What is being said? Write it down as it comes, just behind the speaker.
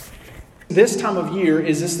This time of year,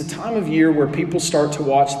 is this the time of year where people start to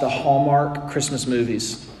watch the Hallmark Christmas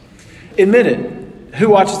movies? Admit it. Who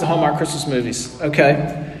watches the Hallmark Christmas movies?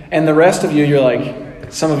 Okay. And the rest of you, you're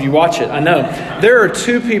like, some of you watch it. I know. There are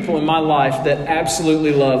two people in my life that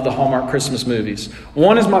absolutely love the Hallmark Christmas movies.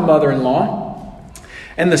 One is my mother-in-law,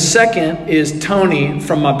 and the second is Tony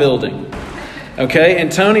from my building. Okay.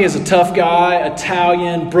 And Tony is a tough guy,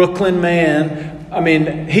 Italian, Brooklyn man. I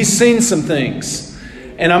mean, he's seen some things.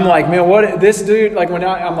 And I'm like, man, what this dude, like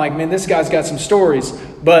I'm like, man, this guy's got some stories.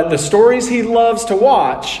 But the stories he loves to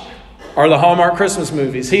watch are the Hallmark Christmas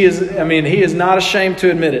movies. He is not ashamed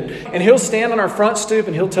to admit it. And he'll stand on our front stoop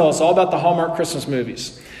and he'll tell us all about the Hallmark Christmas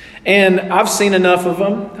movies. And I've seen enough of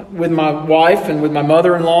them with my wife and with my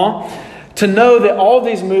mother-in-law to know that all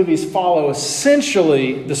these movies follow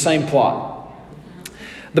essentially the same plot.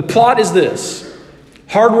 The plot is this: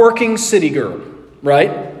 hardworking city girl,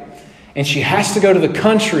 right? And she has to go to the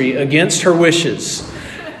country against her wishes.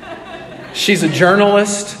 She's a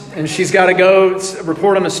journalist, and she's got to go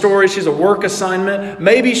report on a story. She's a work assignment.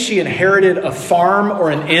 Maybe she inherited a farm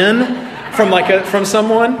or an inn from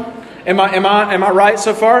someone. Am I right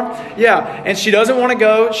so far? Yeah. And she doesn't want to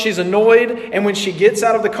go. She's annoyed. And when she gets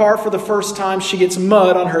out of the car for the first time, she gets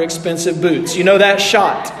mud on her expensive boots. You know that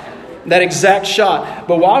shot. That exact shot.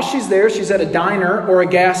 But while she's there, she's at a diner or a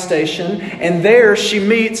gas station, and there she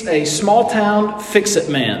meets a small town fix-it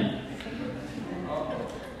man.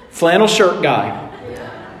 Flannel shirt guy.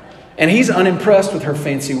 And he's unimpressed with her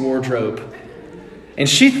fancy wardrobe. And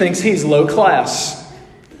she thinks he's low class.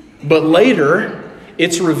 But later,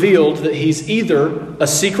 it's revealed that he's either a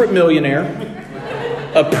secret millionaire,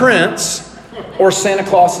 a prince, or Santa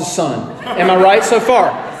Claus's son. Am I right so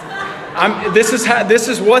far? This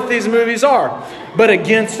is what these movies are. But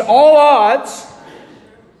against all odds,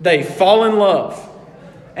 they fall in love.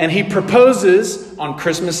 And he proposes on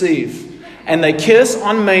Christmas Eve. And they kiss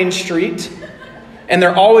on Main Street. And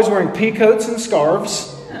they're always wearing peacoats and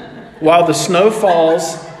scarves. While the snow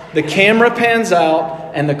falls, the camera pans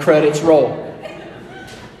out, and the credits roll.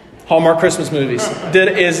 Hallmark Christmas movies.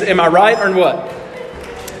 Am I right or what?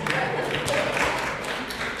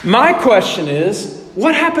 My question is,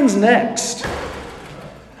 what happens next?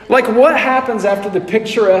 Like, what happens after the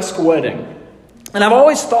picturesque wedding? And I've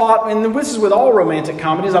always thought, and this is with all romantic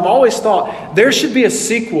comedies, I've always thought there should be a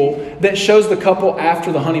sequel that shows the couple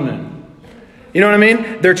after the honeymoon. You know what I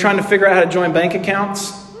mean? They're trying to figure out how to join bank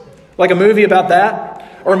accounts. Like a movie about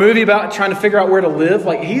that. Or a movie about trying to figure out where to live.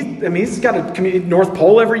 Like he's got to commute North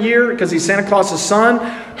Pole every year because he's Santa Claus's son.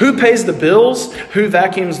 Who pays the bills? Who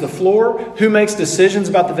vacuums the floor? Who makes decisions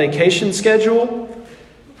about the vacation schedule?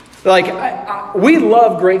 Like, we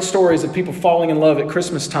love great stories of people falling in love at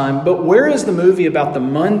Christmas time, but where is the movie about the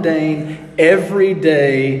mundane,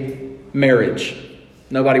 everyday marriage?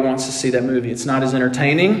 Nobody wants to see that movie. It's not as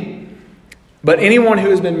entertaining. But anyone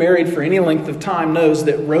who has been married for any length of time knows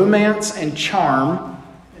that romance and charm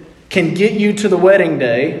can get you to the wedding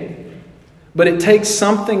day, but it takes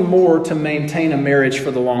something more to maintain a marriage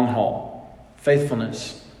for the long haul.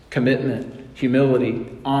 Faithfulness, commitment, humility,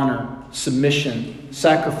 honor, submission,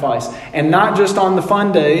 sacrifice, and not just on the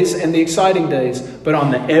fun days and the exciting days, but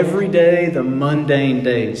on the everyday, the mundane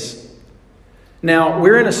days. Now,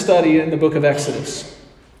 we're in a study in the book of Exodus,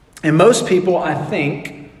 and most people, I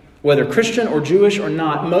think, whether Christian or Jewish or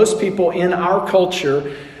not, most people in our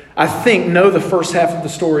culture, I think, know the first half of the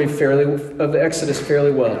story of Exodus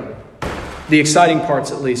fairly well. The exciting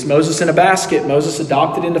parts, at least. Moses in a basket. Moses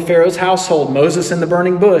adopted into Pharaoh's household. Moses in the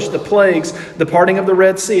burning bush. The plagues. The parting of the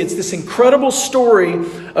Red Sea. It's this incredible story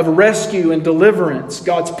of rescue and deliverance.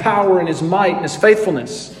 God's power and His might and His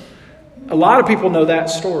faithfulness. A lot of people know that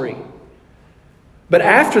story. But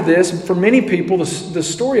after this, for many people, the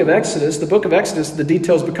story of Exodus, the book of Exodus, the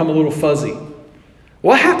details become a little fuzzy.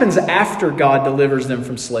 What happens after God delivers them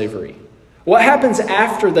from slavery? What happens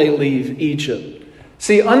after they leave Egypt?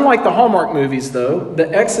 See, unlike the Hallmark movies, though, the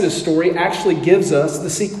Exodus story actually gives us the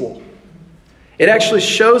sequel. It actually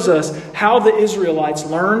shows us how the Israelites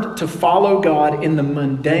learned to follow God in the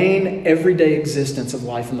mundane, everyday existence of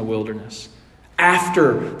life in the wilderness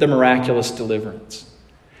after the miraculous deliverance.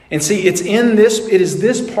 And see, it is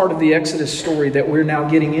this part of the Exodus story that we're now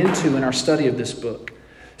getting into in our study of this book.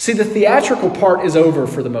 See, the theatrical part is over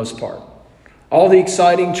for the most part. All the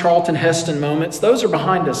exciting Charlton Heston moments, those are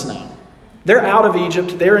behind us now. They're out of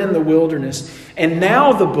Egypt. They're in the wilderness. And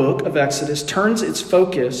now the book of Exodus turns its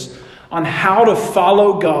focus on how to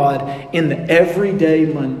follow God in the everyday,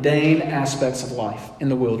 mundane aspects of life in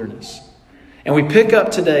the wilderness. And we pick up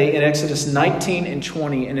today in Exodus 19 and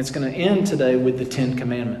 20, and it's going to end today with the 10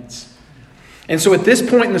 Commandments. And so at this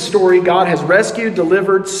point in the story, God has rescued,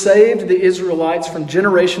 delivered, saved the Israelites from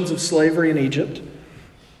generations of slavery in Egypt.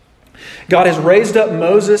 God has raised up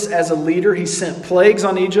Moses as a leader. He sent plagues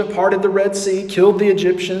on Egypt, parted the Red Sea, killed the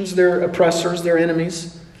Egyptians, their oppressors, their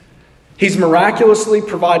enemies. He's miraculously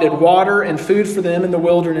provided water and food for them in the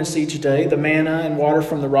wilderness each day, the manna and water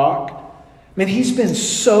from the rock. I mean, he's been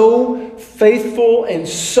so faithful and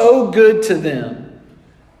so good to them.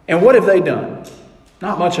 And what have they done?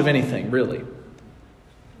 Not much of anything, really.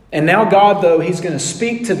 And now God, though, he's going to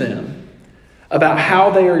speak to them about how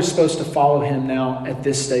they are supposed to follow him now at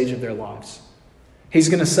this stage of their lives. He's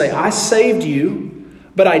going to say, I saved you,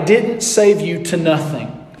 but I didn't save you to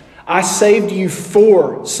nothing. I saved you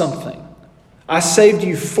for something. I saved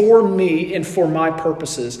you for me and for my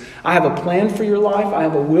purposes. I have a plan for your life. I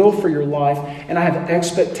have a will for your life. And I have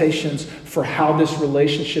expectations for how this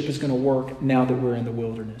relationship is going to work now that we're in the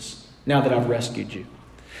wilderness, now that I've rescued you.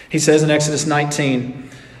 He says in Exodus 19,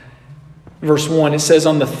 verse 1, it says,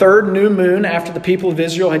 on the third new moon after the people of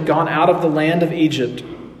Israel had gone out of the land of Egypt,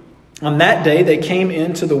 on that day they came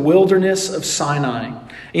into the wilderness of Sinai.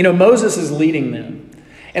 You know, Moses is leading them.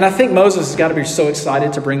 And I think Moses has got to be so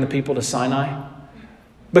excited to bring the people to Sinai,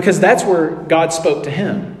 because that's where God spoke to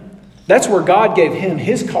him. That's where God gave him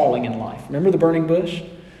his calling in life. Remember the burning bush?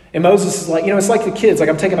 And Moses is like, it's like the kids. Like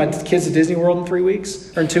I'm taking my kids to Disney World in 3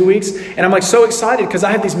 weeks or in 2 weeks. And I'm like so excited because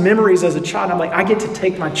I have these memories as a child. I'm like, I get to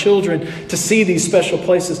take my children to see these special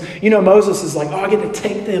places. Moses is like, I get to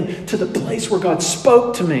take them to the place where God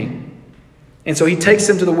spoke to me. And so he takes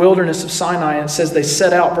them to the wilderness of Sinai, and it says they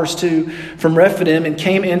set out, verse 2, from Rephidim and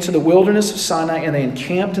came into the wilderness of Sinai, and they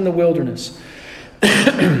encamped in the wilderness.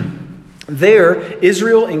 There,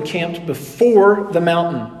 Israel encamped before the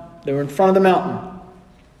mountain. They were in front of the mountain.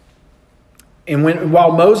 And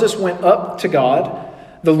while Moses went up to God,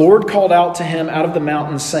 the Lord called out to him out of the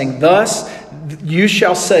mountain, saying, thus you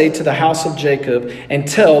shall say to the house of Jacob and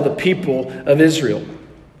tell the people of Israel.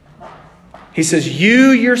 He says,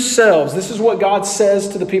 you yourselves, this is what God says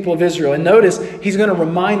to the people of Israel. And notice, he's going to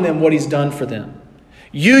remind them what he's done for them.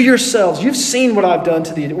 You yourselves, you've seen what I've done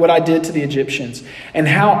what I did to the Egyptians, and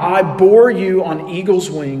how I bore you on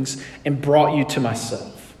eagle's wings and brought you to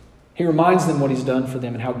myself. He reminds them what he's done for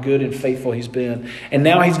them and how good and faithful he's been. And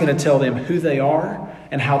now he's going to tell them who they are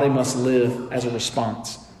and how they must live as a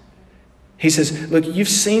response. He says, look, you've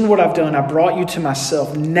seen what I've done. I brought you to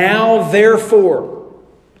myself. Now, therefore,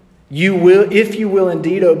 if you will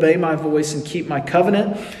indeed obey my voice and keep my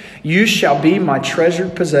covenant, you shall be my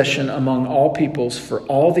treasured possession among all peoples, for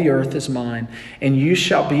all the earth is mine, and you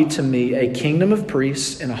shall be to me a kingdom of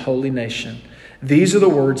priests and a holy nation. These are the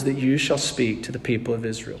words that you shall speak to the people of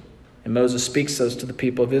Israel. And Moses speaks those to the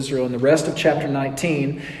people of Israel. And the rest of chapter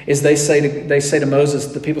 19 is they say to Moses,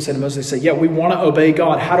 the people say to Moses, they say, yeah, we want to obey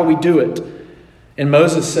God. How do we do it? And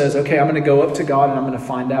Moses says, okay, I'm going to go up to God and I'm going to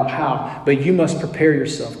find out how. But you must prepare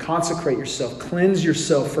yourself, consecrate yourself, cleanse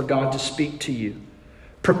yourself for God to speak to you.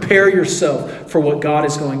 Prepare yourself for what God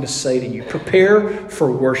is going to say to you. Prepare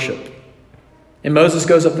for worship. And Moses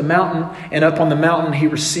goes up the mountain, and up on the mountain he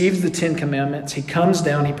receives the 10 commandments. He comes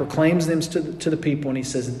down, he proclaims them to the people, and he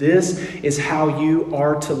says, this is how you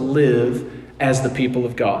are to live as the people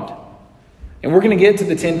of God. And we're going to get to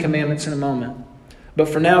the 10 commandments in a moment. But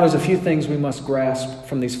for now, there's a few things we must grasp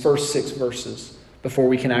from these first 6 verses before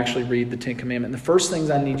we can actually read the 10 commandments. The first things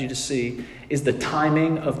I need you to see is the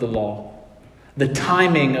timing of the law. The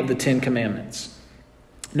timing of the 10 commandments.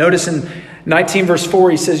 Notice in 19 verse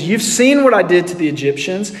 4, he says, you've seen what I did to the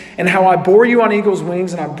Egyptians and how I bore you on eagle's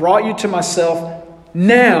wings and I brought you to myself.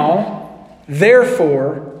 Now,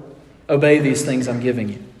 therefore, obey these things I'm giving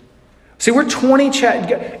you. See, we're 20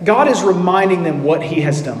 God is reminding them what he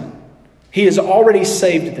has done. He has already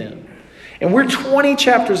saved them. And we're 20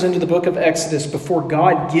 chapters into the book of Exodus before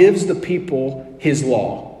God gives the people his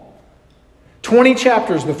law. 20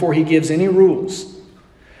 chapters before he gives any rules.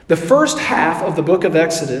 The first half of the book of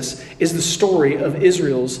Exodus is the story of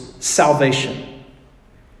Israel's salvation.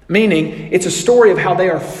 Meaning, it's a story of how they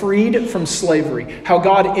are freed from slavery, how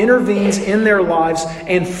God intervenes in their lives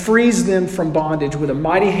and frees them from bondage with a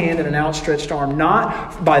mighty hand and an outstretched arm,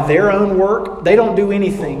 not by their own work. They don't do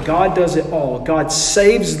anything. God does it all. God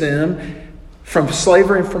saves them from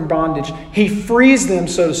slavery and from bondage. He frees them,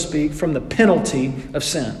 so to speak, from the penalty of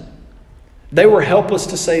sin. They were helpless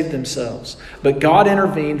to save themselves, but God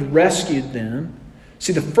intervened, rescued them.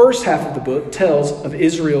 See, the first half of the book tells of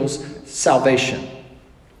Israel's salvation.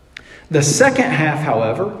 The second half,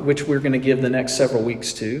 however, which we're going to give the next several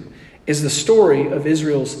weeks to, is the story of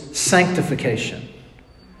Israel's sanctification.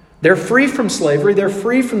 They're free from slavery. They're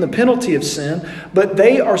free from the penalty of sin, but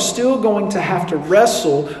they are still going to have to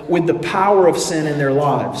wrestle with the power of sin in their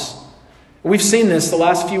lives. We've seen this the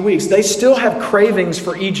last few weeks. They still have cravings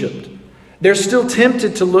for Egypt. They're still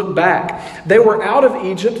tempted to look back. They were out of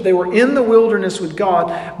Egypt. They were in the wilderness with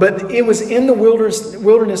God, but it was in the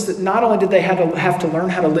wilderness that not only did they have to learn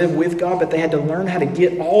how to live with God, but they had to learn how to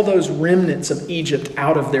get all those remnants of Egypt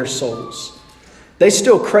out of their souls. They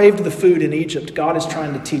still craved the food in Egypt. God is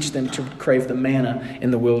trying to teach them to crave the manna in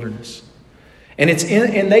the wilderness. And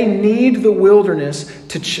they need the wilderness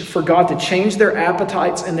for God to change their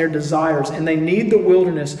appetites and their desires. And they need the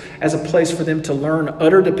wilderness as a place for them to learn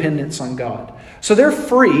utter dependence on God. So they're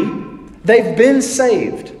free. They've been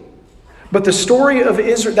saved. But the story of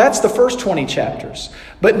Israel, that's the first 20 chapters.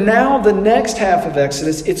 But now the next half of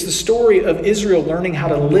Exodus, it's the story of Israel learning how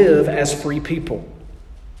to live as free people.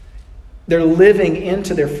 They're living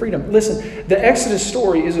into their freedom. Listen, the Exodus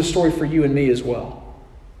story is a story for you and me as well.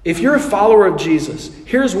 If you're a follower of Jesus,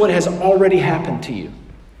 here's what has already happened to you.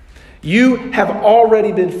 You have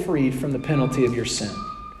already been freed from the penalty of your sin.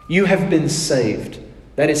 You have been saved.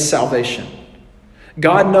 That is salvation.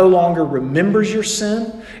 God no longer remembers your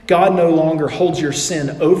sin. God no longer holds your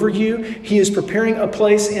sin over you. He is preparing a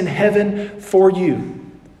place in heaven for you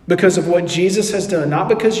because of what Jesus has done, not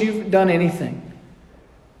because you've done anything.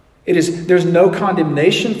 There's no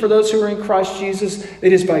condemnation for those who are in Christ Jesus.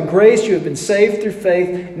 It is by grace you have been saved through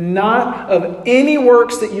faith, not of any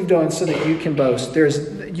works that you've done so that you can boast.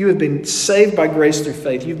 You have been saved by grace through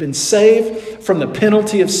faith. You've been saved from the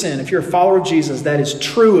penalty of sin. If you're a follower of Jesus, that is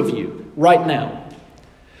true of you right now.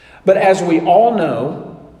 But as we all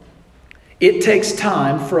know, it takes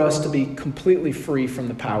time for us to be completely free from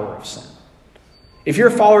the power of sin. If you're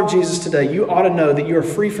a follower of Jesus today, you ought to know that you are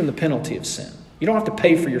free from the penalty of sin. You don't have to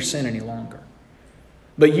pay for your sin any longer.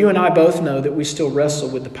 But you and I both know that we still wrestle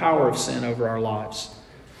with the power of sin over our lives.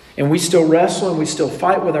 And we still wrestle and we still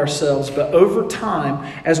fight with ourselves. But over time,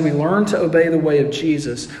 as we learn to obey the way of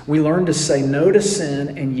Jesus, we learn to say no to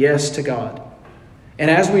sin and yes to God. And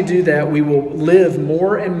as we do that, we will live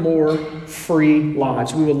more and more free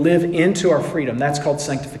lives. We will live into our freedom. That's called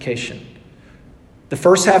sanctification. The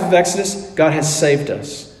first half of Exodus, God has saved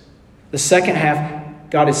us. The second half,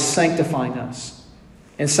 God is sanctifying us.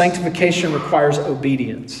 And sanctification requires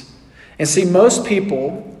obedience. And see, most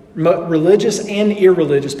people, religious and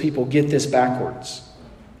irreligious people, get this backwards.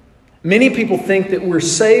 Many people think that we're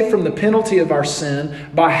saved from the penalty of our sin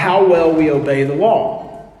by how well we obey the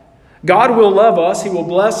law. God will love us, He will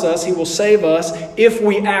bless us, He will save us if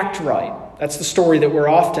we act right. That's the story that we're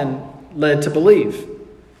often led to believe.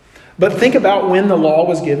 But think about when the law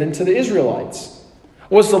was given to the Israelites.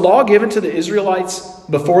 Was the law given to the Israelites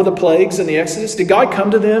before the plagues in the Exodus? Did God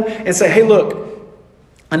come to them and say, hey, look,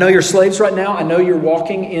 I know you're slaves right now. I know you're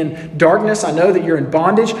walking in darkness. I know that you're in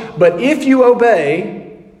bondage. But if you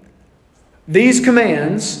obey these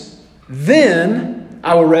commands, then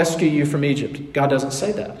I will rescue you from Egypt. God doesn't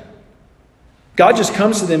say that. God just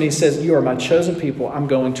comes to them and He says, you are my chosen people. I'm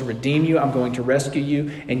going to redeem you. I'm going to rescue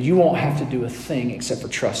you. And you won't have to do a thing except for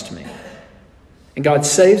trust me. And God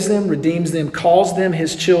saves them, redeems them, calls them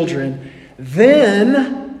His children.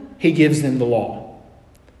 Then He gives them the law.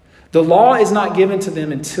 The law is not given to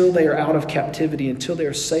them until they are out of captivity, until they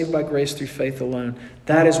are saved by grace through faith alone.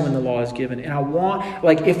 That is when the law is given.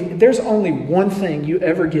 And if there's only one thing you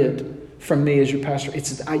ever get from me as your pastor,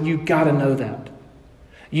 it's you've got to know that.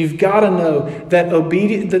 You've got to know that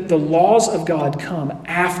the laws of God come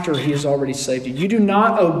after He has already saved you. You do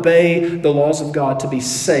not obey the laws of God to be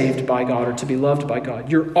saved by God or to be loved by God.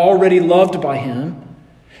 You're already loved by Him.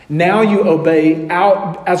 Now you obey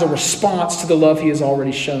out as a response to the love He has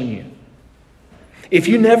already shown you. If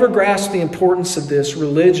you never grasp the importance of this,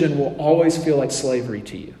 religion will always feel like slavery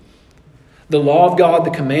to you. The law of God,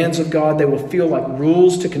 the commands of God, they will feel like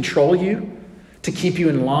rules to control you, to keep you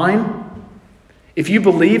in line. If you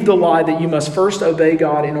believe the lie that you must first obey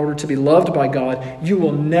God in order to be loved by God, you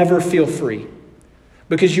will never feel free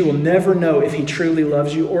because you will never know if He truly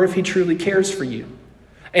loves you or if He truly cares for you.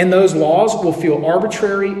 And those laws will feel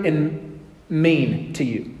arbitrary and mean to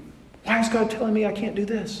you. Why is God telling me I can't do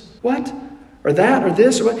this? What? Or that or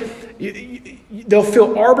this? Or what? They'll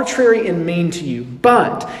feel arbitrary and mean to you.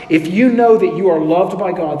 But if you know that you are loved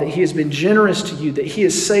by God, that He has been generous to you, that He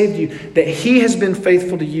has saved you, that He has been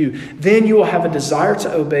faithful to you, then you will have a desire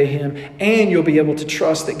to obey Him and you'll be able to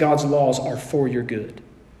trust that God's laws are for your good.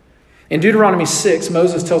 In Deuteronomy 6,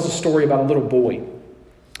 Moses tells a story about a little boy.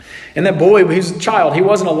 And that boy, he was a child. He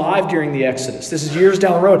wasn't alive during the Exodus. This is years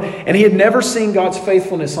down the road. And he had never seen God's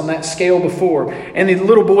faithfulness on that scale before. And the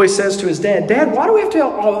little boy says to his dad, Dad, why do we have to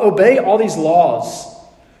obey all these laws?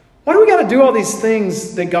 Why do we got to do all these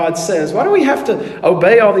things that God says? Why do we have to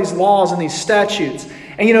obey all these laws and these statutes?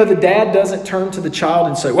 And the dad doesn't turn to the child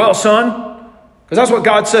and say, well, son, because that's what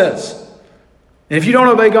God says. And if you don't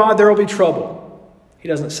obey God, there will be trouble. He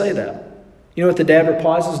doesn't say that. You know what the dad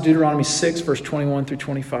replies is Deuteronomy 6, verse 21 through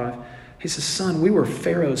 25. He says, son, we were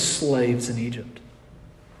Pharaoh's slaves in Egypt.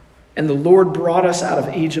 And the Lord brought us out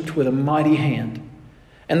of Egypt with a mighty hand.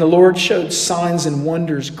 And the Lord showed signs and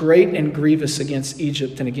wonders great and grievous against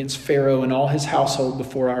Egypt and against Pharaoh and all his household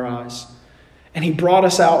before our eyes. And he brought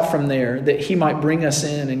us out from there that he might bring us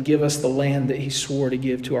in and give us the land that he swore to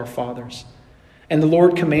give to our fathers. And the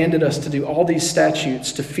Lord commanded us to do all these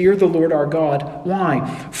statutes, to fear the Lord our God.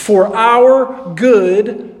 Why? For our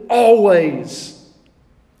good always,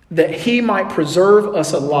 that he might preserve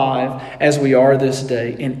us alive as we are this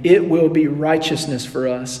day. And it will be righteousness for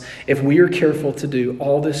us if we are careful to do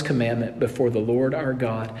all this commandment before the Lord our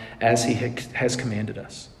God as he has commanded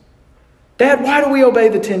us. Dad, why do we obey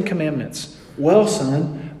the 10 commandments? Well,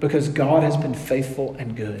 son, because God has been faithful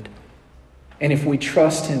and good. And if we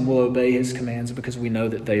trust him, we'll obey his commands because we know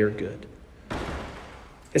that they are good.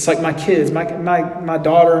 It's like my kids, my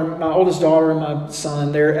daughter, my oldest daughter and my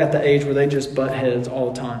son, they're at the age where they just butt heads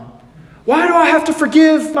all the time. Why do I have to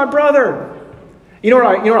forgive my brother? You know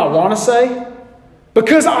what I want to say?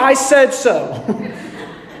 Because I said so.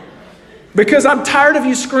 Because I'm tired of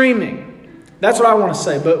you screaming. That's what I want to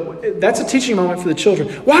say. But that's a teaching moment for the children.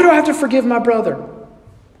 Why do I have to forgive my brother?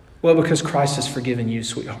 Well, because Christ has forgiven you,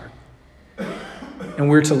 sweetheart. And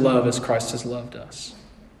we're to love as Christ has loved us.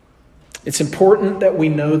 It's important that we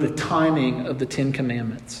know the timing of the 10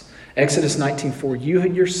 Commandments. Exodus 19:4, you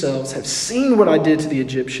yourselves have seen what I did to the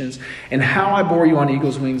Egyptians and how I bore you on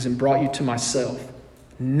eagle's wings and brought you to myself.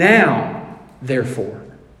 Now, therefore,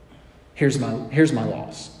 here's my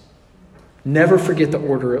laws. Never forget the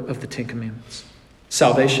order of the 10 Commandments.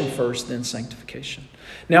 Salvation first, then sanctification.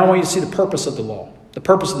 Now I want you to see the purpose of the law, the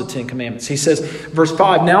purpose of the 10 Commandments. He says, verse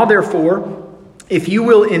 5, now therefore, if you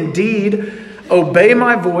will indeed obey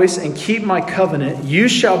my voice and keep my covenant, you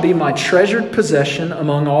shall be my treasured possession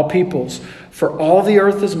among all peoples. For all the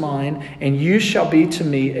earth is mine, and you shall be to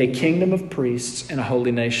me a kingdom of priests and a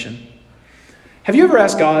holy nation. Have you ever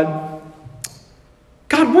asked God,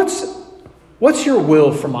 what's your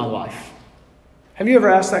will for my life? Have you ever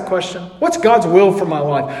asked that question? What's God's will for my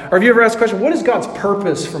life? Or have you ever asked the question, what is God's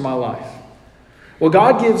purpose for my life? Well,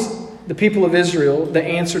 God gives the people of Israel the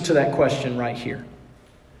answer to that question right here.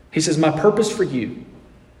 He says, my purpose for you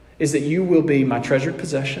is that you will be my treasured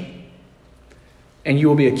possession and you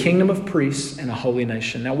will be a kingdom of priests and a holy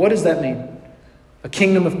nation. Now, what does that mean? A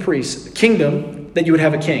kingdom of priests, a kingdom that you would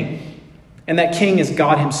have a king. And that king is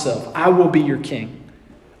God himself. I will be your king.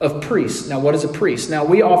 Of priests. Now, what is a priest? Now,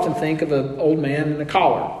 we often think of an old man in a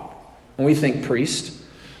collar when we think priest.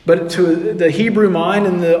 But to the Hebrew mind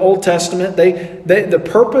in the Old Testament, the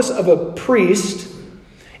purpose of a priest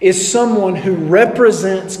is someone who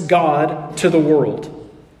represents God to the world.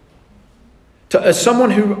 Someone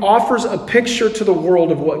who offers a picture to the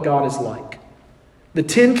world of what God is like. The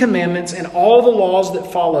 10 Commandments and all the laws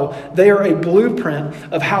that follow, they are a blueprint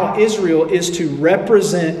of how Israel is to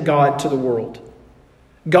represent God to the world.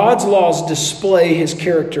 God's laws display his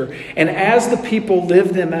character, and as the people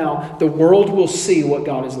live them out, the world will see what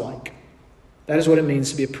God is like. That is what it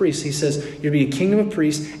means to be a priest. He says, you're to be a kingdom of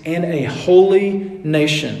priests and a holy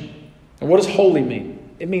nation. And what does holy mean?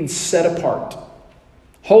 It means set apart.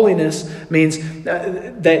 Holiness means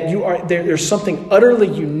that you are there's something utterly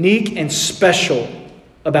unique and special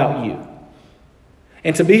about you.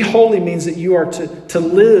 And to be holy means that you are to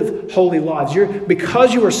live holy lives.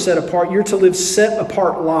 Because you are set apart, you're to live set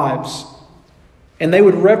apart lives. And they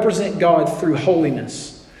would represent God through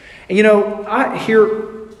holiness. And I hear...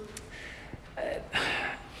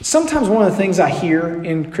 Sometimes one of the things I hear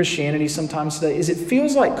in Christianity sometimes today is it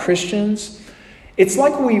feels like Christians, it's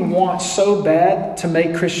like we want so bad to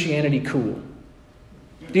make Christianity cool.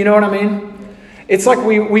 Do you know what I mean? It's like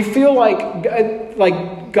we feel like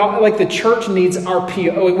God, like the church needs our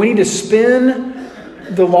PR. We need to spin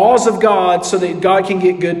the laws of God so that God can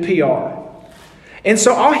get good PR. And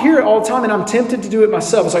so I'll hear it all the time, and I'm tempted to do it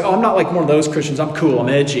myself. It's like, I'm not like one of those Christians. I'm cool. I'm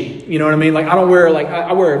edgy. You know what I mean? Like, I don't wear,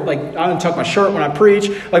 I don't tuck my shirt when I preach.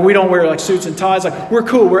 Like, we don't wear, suits and ties. Like, we're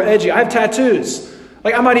cool. We're edgy. I have tattoos.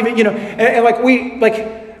 Like, I might even,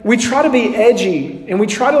 we try to be edgy, and we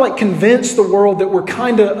try to, convince the world that we're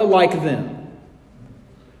kind of like them.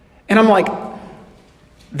 And I'm like,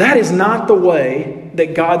 that is not the way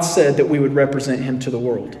that God said that we would represent him to the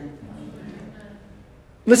world.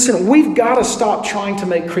 Listen, we've got to stop trying to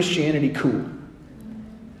make Christianity cool.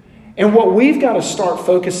 And what we've got to start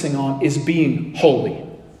focusing on is being holy.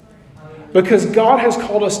 Because God has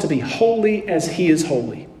called us to be holy as He is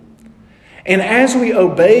holy. And as we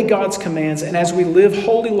obey God's commands and as we live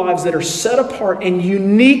holy lives that are set apart and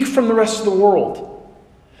unique from the rest of the world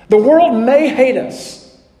may hate us.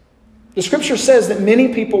 The Scripture says that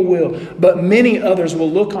many people will, but many others will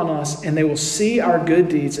look on us and they will see our good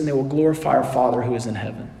deeds and they will glorify our Father who is in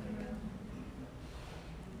heaven.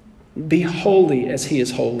 Be holy as He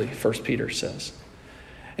is holy, 1 Peter says.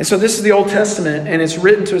 And so this is the Old Testament, and it's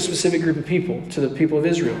written to a specific group of people, to the people of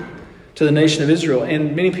Israel, to the nation of Israel.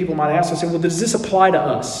 And many people might ask us, well, does this apply to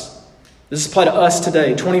us? Does this apply to us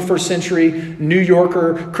today, 21st century New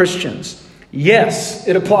Yorker Christians? Yes,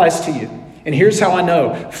 it applies to you. And here's how I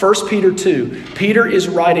know. 1 Peter 2. Peter is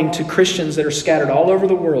writing to Christians that are scattered all over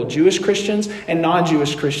the world, Jewish Christians and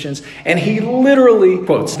non-Jewish Christians. And he literally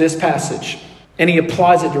quotes this passage, and he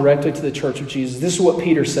applies it directly to the church of Jesus. This is what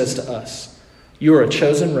Peter says to us. You are a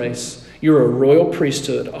chosen race. You are a royal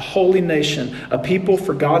priesthood, a holy nation, a people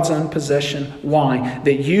for God's own possession. Why?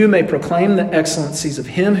 That you may proclaim the excellencies of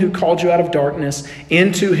Him who called you out of darkness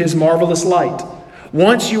into His marvelous light.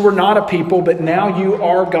 Once you were not a people, but now you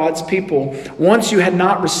are God's people. Once you had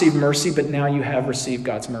not received mercy, but now you have received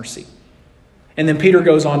God's mercy. And then Peter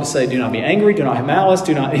goes on to say, do not be angry, do not have malice,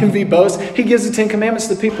 do not envy, boast. He gives the 10 Commandments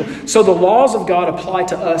to the people. So the laws of God apply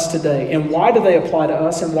to us today. And why do they apply to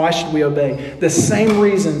us, and why should we obey? The same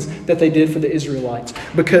reasons that they did for the Israelites.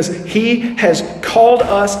 Because He has called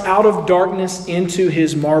us out of darkness into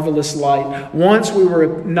His marvelous light. Once we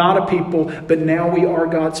were not a people, but now we are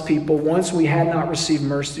God's people. Once we had not received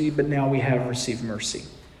mercy, but now we have received mercy.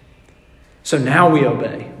 So now we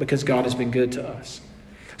obey because God has been good to us.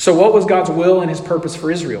 So what was God's will and His purpose for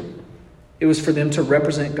Israel? It was for them to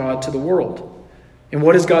represent God to the world. And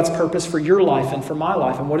what is God's purpose for your life and for my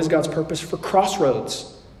life? And what is God's purpose for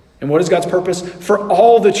Crossroads? And what is God's purpose for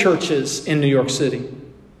all the churches in New York City?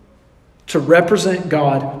 To represent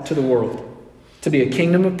God to the world. To be a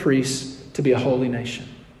kingdom of priests. To be a holy nation.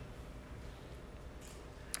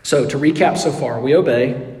 So to recap so far, we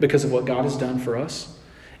obey because of what God has done for us.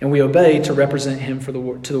 And we obey to represent Him to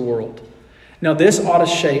the world. Now, this ought to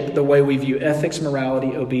shape the way we view ethics,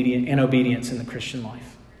 morality, obedience in the Christian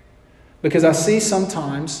life. Because I see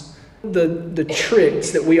sometimes the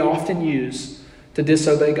tricks that we often use to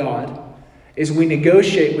disobey God is we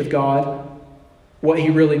negotiate with God what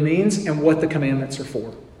He really means and what the commandments are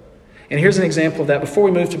for. And here's an example of that. Before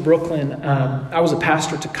we moved to Brooklyn, I was a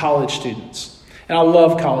pastor to college students. And I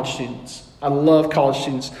love college students. I love college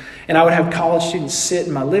students. And I would have college students sit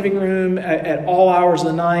in my living room at all hours of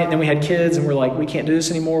the night. And then we had kids and we're like, we can't do this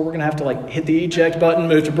anymore. We're going to have to hit the eject button,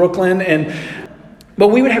 move to Brooklyn. But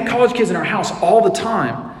we would have college kids in our house all the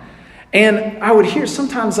time. And I would hear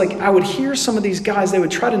sometimes, I would hear some of these guys, they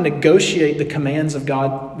would try to negotiate the commands of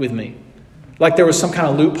God with me. Like there was some kind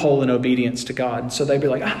of loophole in obedience to God. And so they'd be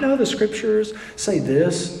like, I know the scriptures say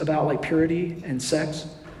this about purity and sex.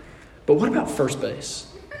 But what about first base?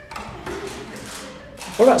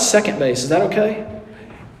 What about second base? Is that okay?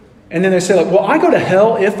 And then they say, well, I go to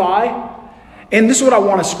hell if I... And this is what I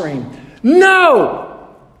want to scream.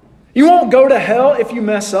 No! You won't go to hell if you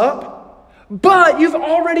mess up. But you've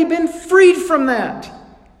already been freed from that.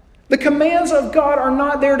 The commands of God are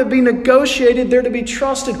not there to be negotiated. They're to be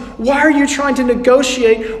trusted. Why are you trying to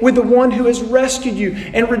negotiate with the one who has rescued you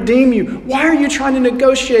and redeemed you? Why are you trying to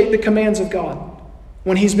negotiate the commands of God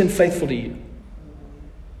when He's been faithful to you?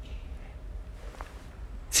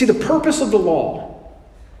 See, the purpose of the law,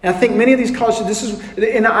 and I think many of these colleges,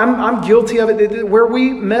 and I'm guilty of it, where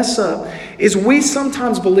we mess up, is we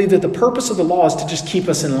sometimes believe that the purpose of the law is to just keep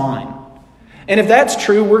us in line. And if that's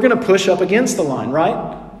true, we're going to push up against the line,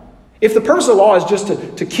 right? If the purpose of the law is just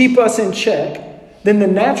to keep us in check, then the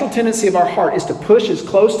natural tendency of our heart is to push as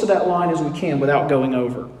close to that line as we can without going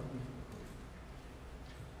over.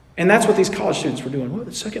 And that's what these college students were doing.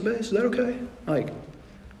 What, second base? Is that okay?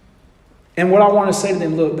 And what I want to say to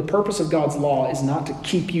them, look, the purpose of God's law is not to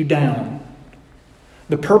keep you down.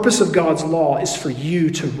 The purpose of God's law is for you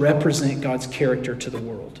to represent God's character to the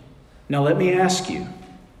world. Now let me ask you,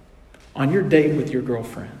 on your date with your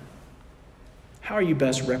girlfriend, how are you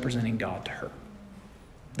best representing God to her?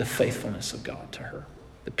 The faithfulness of God to her.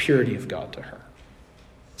 The purity of God to her.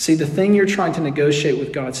 See, the thing you're trying to negotiate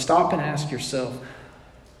with God, stop and ask yourself,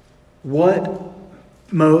 what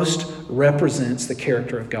most represents the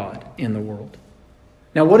character of God in the world?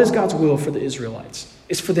 Now, what is God's will for the Israelites?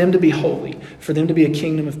 It's for them to be holy, for them to be a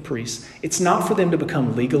kingdom of priests. It's not for them to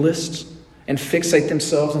become legalists and fixate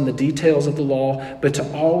themselves on the details of the law, but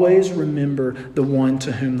to always remember the one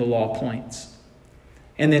to whom the law points.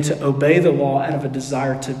 and then to obey the law out of a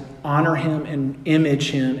desire to honor him and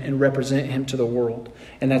image him and represent him to the world.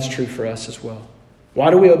 And that's true for us as well.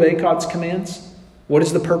 Why do we obey God's commands? What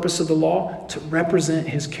is the purpose of the law? To represent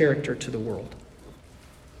his character to the world.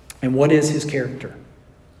 And what is his character?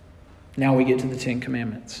 Now we get to the 10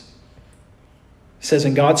 Commandments. It says,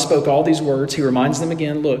 and God spoke all these words. He reminds them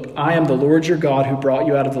again, look, I am the Lord your God who brought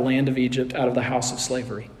you out of the land of Egypt, out of the house of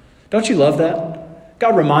slavery. Don't you love that?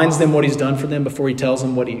 God reminds them what he's done for them before he tells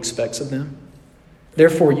them what he expects of them.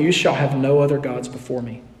 Therefore, you shall have no other gods before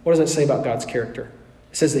me. What does that say about God's character?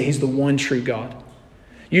 It says that he's the one true God.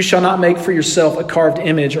 You shall not make for yourself a carved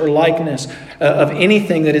image or likeness of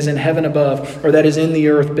anything that is in heaven above, or that is in the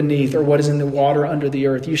earth beneath, or what is in the water under the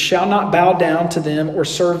earth. You shall not bow down to them or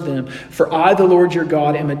serve them. For I, the Lord your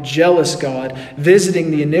God, am a jealous God, visiting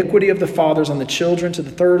the iniquity of the fathers on the children to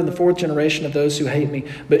the third and the fourth generation of those who hate me,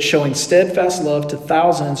 but showing steadfast love to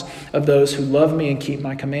thousands of those who love me and keep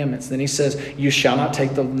my commandments. Then he says, you shall not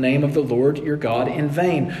take the name of the Lord your God in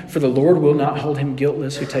vain, for the Lord will not hold him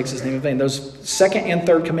guiltless who takes his name in vain. Those second and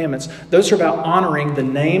third commandments, those are about honoring the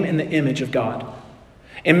name and the image of God.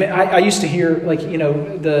 And I used to hear,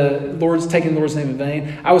 the Lord's taking the Lord's name in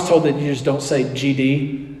vain. I was told that you just don't say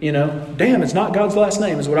GD, Damn, it's not God's last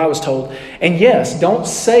name is what I was told. And yes, don't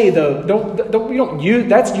say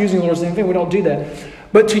that's using the Lord's name in vain. We don't do that.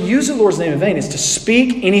 But to use the Lord's name in vain is to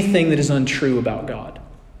speak anything that is untrue about God.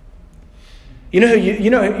 You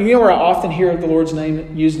know where I often hear the Lord's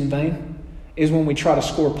name used in vain? Is when we try to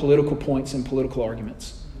score political points in political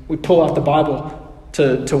arguments. We pull out the Bible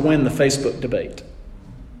to win the Facebook debate.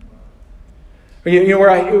 Where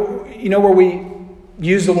we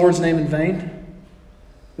use the Lord's name in vain?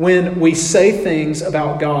 When we say things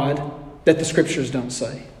about God that the Scriptures don't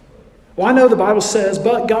say. Well, I know the Bible says,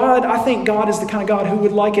 but God, I think God is the kind of God who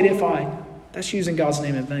would like it if I... That's using God's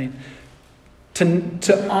name in vain.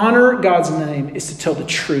 To honor God's name is to tell the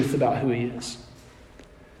truth about who he is.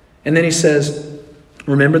 And then he says,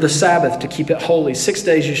 remember the Sabbath to keep it holy. 6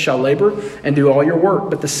 days you shall labor and do all your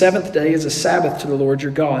work, but the seventh day is a Sabbath to the Lord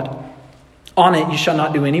your God. On it you shall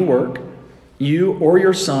not do any work, you or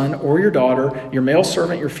your son or your daughter, your male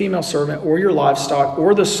servant, your female servant, or your livestock,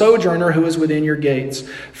 or the sojourner who is within your gates.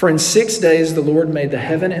 For in 6 days the Lord made the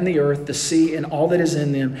heaven and the earth, the sea, and all that is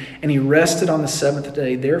in them, and he rested on the seventh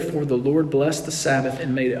day. Therefore the Lord blessed the Sabbath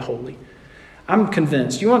and made it holy. I'm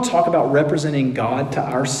convinced. You want to talk about representing God to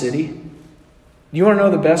our city? You want to know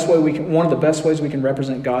one of the best ways we can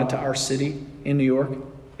represent God to our city in New York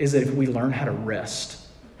is that if we learn how to rest.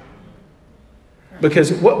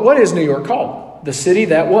 Because what is New York called? The city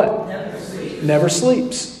that what? Never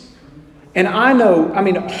sleeps. And I know,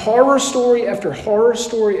 horror story after horror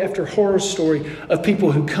story after horror story of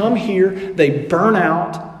people who come here, they burn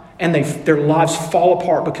out, and their lives fall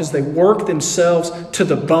apart because they work themselves to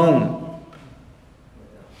the bone.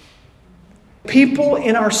 People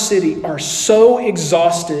in our city are so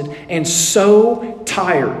exhausted and so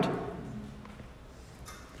tired.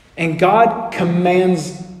 And God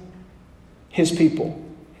commands his people.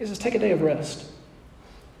 He says, take a day of rest.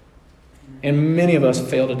 And many of us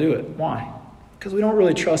fail to do it. Why? Because we don't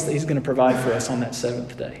really trust that he's going to provide for us on that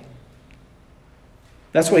seventh day.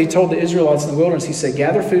 That's what he told the Israelites in the wilderness. He said,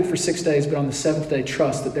 gather food for 6 days, but on the seventh day,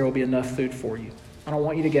 trust that there will be enough food for you. I don't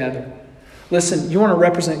want you to gather. Listen, you want to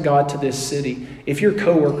represent God to this city. If your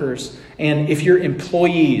coworkers and if your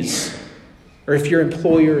employees or if your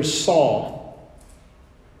employers saw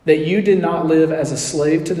that you did not live as a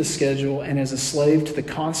slave to the schedule and as a slave to the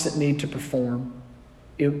constant need to perform,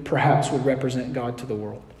 it perhaps would represent God to the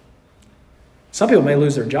world. Some people may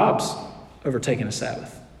lose their jobs over taking a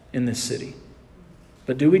Sabbath in this city.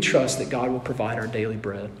 But do we trust that God will provide our daily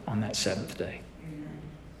bread on that seventh day?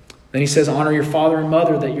 Then he says, honor your father and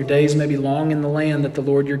mother that your days may be long in the land that the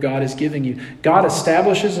Lord your God is giving you. God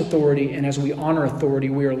establishes authority, and as we honor authority,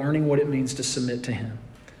 we are learning what it means to submit to him.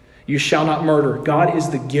 You shall not murder. God is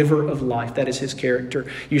the giver of life. That is his character.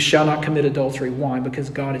 You shall not commit adultery. Why? Because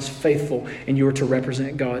God is faithful and you are to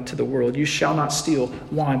represent God to the world. You shall not steal.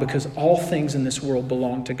 Why? Because all things in this world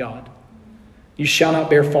belong to God. You shall not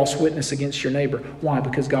bear false witness against your neighbor. Why?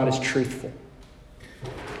 Because God is truthful.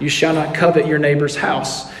 You shall not covet your neighbor's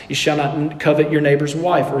house. You shall not covet your neighbor's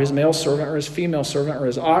wife or his male servant or his female servant or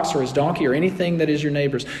his ox or his donkey or anything that is your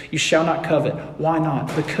neighbor's. You shall not covet. Why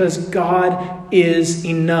not? Because God is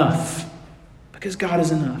enough. Because God is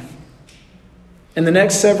enough. And the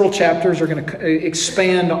next several chapters are going to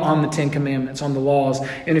expand on the Ten Commandments, on the laws.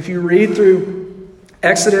 And if you read through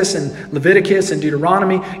Exodus and Leviticus and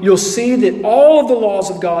Deuteronomy, you'll see that all of the laws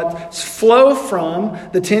of God flow from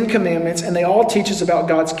the Ten Commandments, and they all teach us about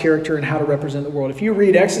God's character and how to represent the world. If you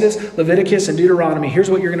read Exodus, Leviticus, and Deuteronomy, here's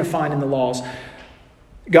what you're going to find in the laws.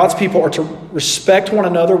 God's people are to respect one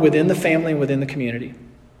another within the family and within the community.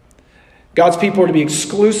 God's people are to be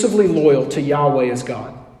exclusively loyal to Yahweh as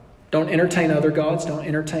God. Don't entertain other gods, don't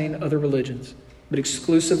entertain other religions, but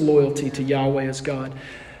exclusive loyalty to Yahweh as God.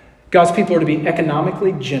 God's people are to be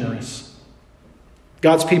economically generous.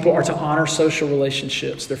 God's people are to honor social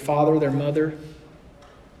relationships, their father, their mother.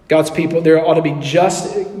 God's people, there ought to be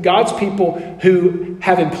God's people who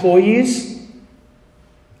have employees,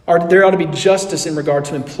 there ought to be justice in regard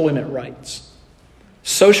to employment rights.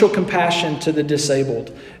 Social compassion to the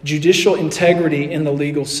disabled, judicial integrity in the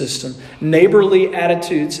legal system, neighborly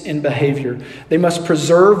attitudes and behavior. They must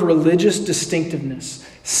preserve religious distinctiveness,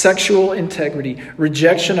 sexual integrity,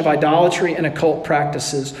 rejection of idolatry and occult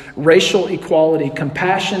practices, racial equality,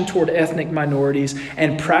 compassion toward ethnic minorities,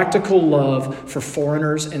 and practical love for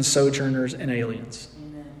foreigners and sojourners and aliens.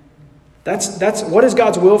 That's what is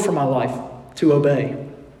God's will for my life? To obey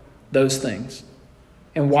those things.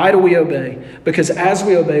 And why do we obey? Because as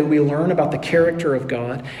we obey, we learn about the character of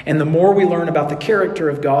God. And the more we learn about the character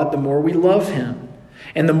of God, the more we love Him.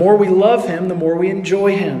 And the more we love Him, the more we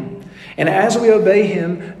enjoy Him. And as we obey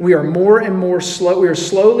Him, we are we are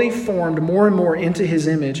slowly formed more and more into His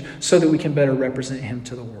image so that we can better represent Him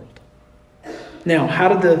to the world. Now, how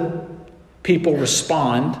did the people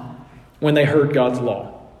respond when they heard God's law?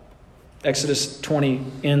 Exodus 20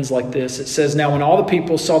 ends like this. It says, "Now when all the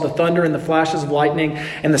people saw the thunder and the flashes of lightning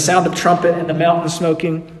and the sound of trumpet and the mountain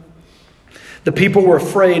smoking, the people were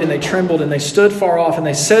afraid and they trembled and they stood far off and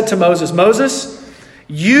they said to Moses, 'Moses,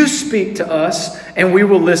 you speak to us and we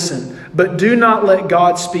will listen, but do not let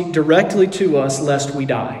God speak directly to us lest we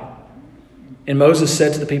die.' And Moses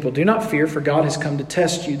said to the people, 'Do not fear, for God has come to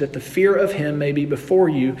test you, that the fear of Him may be before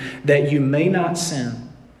you, that you may not sin.'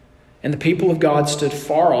 And the people of God stood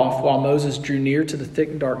far off while Moses drew near to the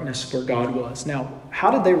thick darkness where God was." Now, how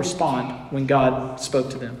did they respond when God spoke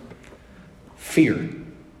to them? Fear.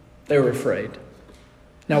 They were afraid.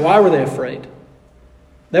 Now, why were they afraid?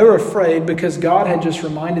 They were afraid because God had just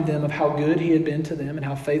reminded them of how good He had been to them and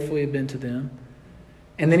how faithful He had been to them.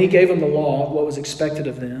 And then He gave them the law, what was expected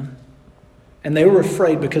of them. And they were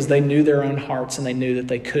afraid because they knew their own hearts and they knew that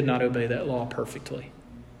they could not obey that law perfectly.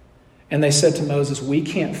 And they said to Moses, "We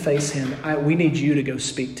can't face him. We need you to go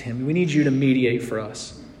speak to him. We need you to mediate for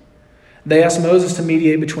us." They asked Moses to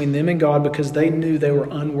mediate between them and God because they knew they were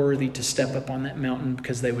unworthy to step up on that mountain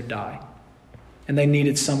because they would die. And they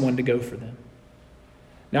needed someone to go for them.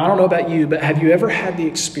 Now, I don't know about you, but have you ever had the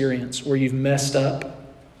experience where you've messed up?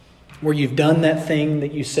 Where you've done that thing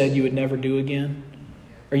that you said you would never do again?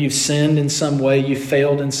 Or you've sinned in some way, you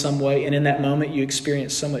failed in some way, and in that moment you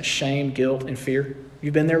experience so much shame, guilt, and fear?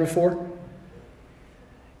 You've been there before?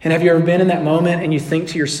 And have you ever been in that moment and you think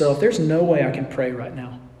to yourself, there's no way I can pray right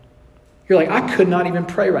now? You're like, I could not even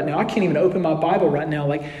pray right now. I can't even open my Bible right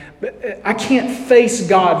now. I can't face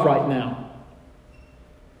God right now.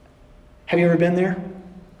 Have you ever been there?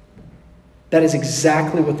 That is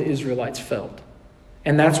exactly what the Israelites felt.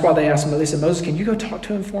 And that's why they asked him, they said, "Moses, can you go talk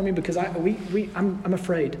to him for me? Because I'm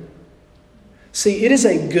afraid." See, it is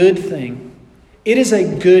a good thing. It is a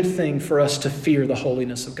good thing for us to fear the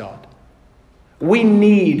holiness of God. We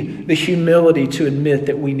need the humility to admit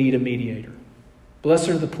that we need a mediator. Blessed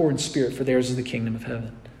are the poor in spirit, for theirs is the kingdom of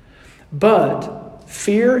heaven. But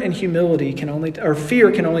fear and humility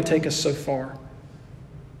fear can only take us so far.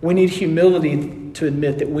 We need humility to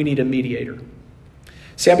admit that we need a mediator.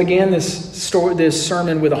 See, I began this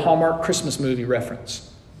sermon with a Hallmark Christmas movie reference.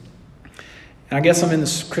 And I guess I'm in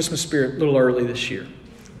this Christmas spirit a little early this year.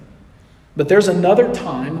 But there's another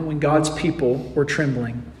time when God's people were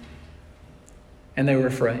trembling and they were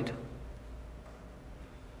afraid.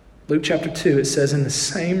 Luke chapter 2, it says, "In the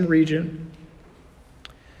same region,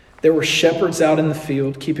 there were shepherds out in the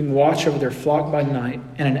field, keeping watch over their flock by night,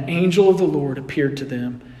 and an angel of the Lord appeared to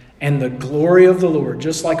them, and the glory of the Lord,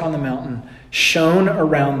 just like on the mountain, shone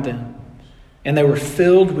around them, and they were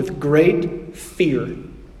filled with great fear."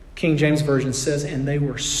 King James Version says, "and they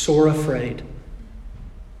were sore afraid."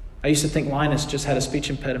 I used to think Linus just had a speech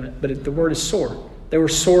impediment, but the word is sore. They were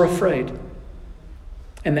sore afraid.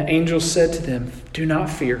 And the angel said to them, "Do not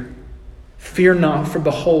fear. Fear not, for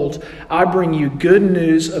behold, I bring you good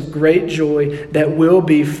news of great joy that will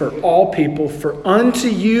be for all people. For unto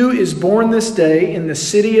you is born this day in the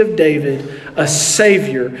city of David a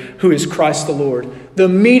Savior who is Christ the Lord." The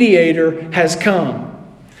mediator has come.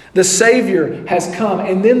 The Savior has come.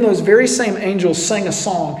 And then those very same angels sang a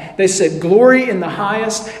song. They said, "Glory in the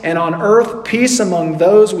highest, and on earth peace among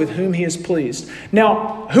those with whom he is pleased."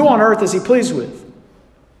 Now, who on earth is he pleased with?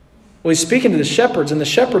 Well, he's speaking to the shepherds, and the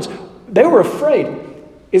shepherds, they were afraid.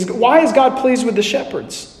 Why is God pleased with the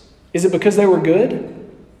shepherds? Is it because they were good?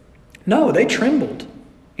 No, they trembled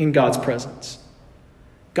in God's presence.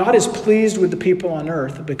 God is pleased with the people on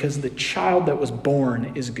earth because the child that was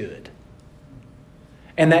born is good.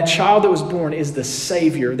 And that child that was born is the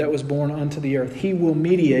Savior that was born unto the earth. He will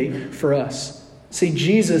mediate for us. See,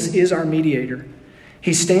 Jesus is our mediator.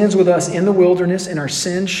 He stands with us in the wilderness in our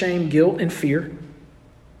sin, shame, guilt, and fear.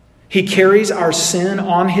 He carries our sin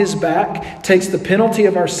on his back, takes the penalty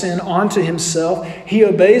of our sin onto himself. He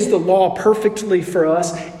obeys the law perfectly for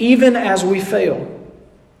us, even as we fail.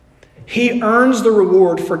 He earns the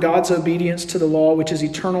reward for God's obedience to the law, which is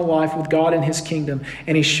eternal life with God and his kingdom,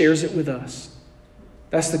 and he shares it with us.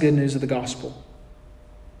 That's the good news of the gospel.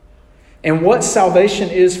 And what salvation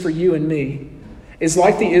is for you and me is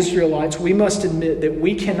like the Israelites. We must admit that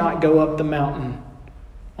we cannot go up the mountain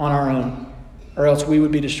on our own, or else we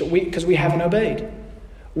would be destroyed because we haven't obeyed.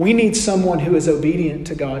 We need someone who is obedient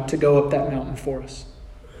to God to go up that mountain for us.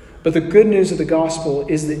 But the good news of the gospel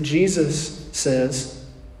is that Jesus says,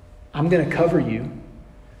 "I'm going to cover you.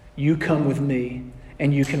 You come with me,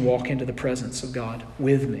 and you can walk into the presence of God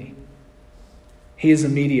with me." He is a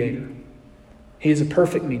mediator. He is a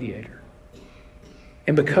perfect mediator.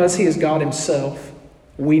 And because he is God himself,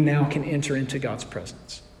 we now can enter into God's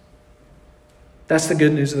presence. That's the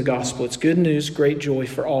good news of the gospel. It's good news, great joy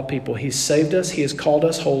for all people. He's saved us. He has called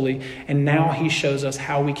us holy. And now he shows us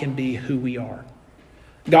how we can be who we are.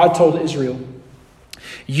 God told Israel,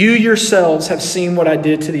 "You yourselves have seen what I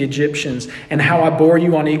did to the Egyptians and how I bore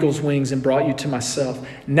you on eagle's wings and brought you to myself.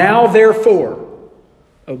 Now, therefore,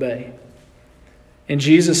 obey." And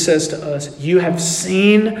Jesus says to us, "You have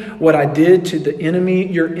seen what I did to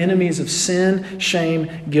your enemies of sin, shame,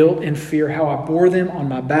 guilt, and fear, how I bore them on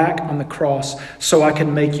my back on the cross so I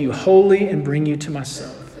can make you holy and bring you to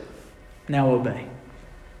myself. Now obey.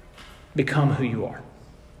 Become who you are."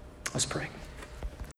 Let's pray.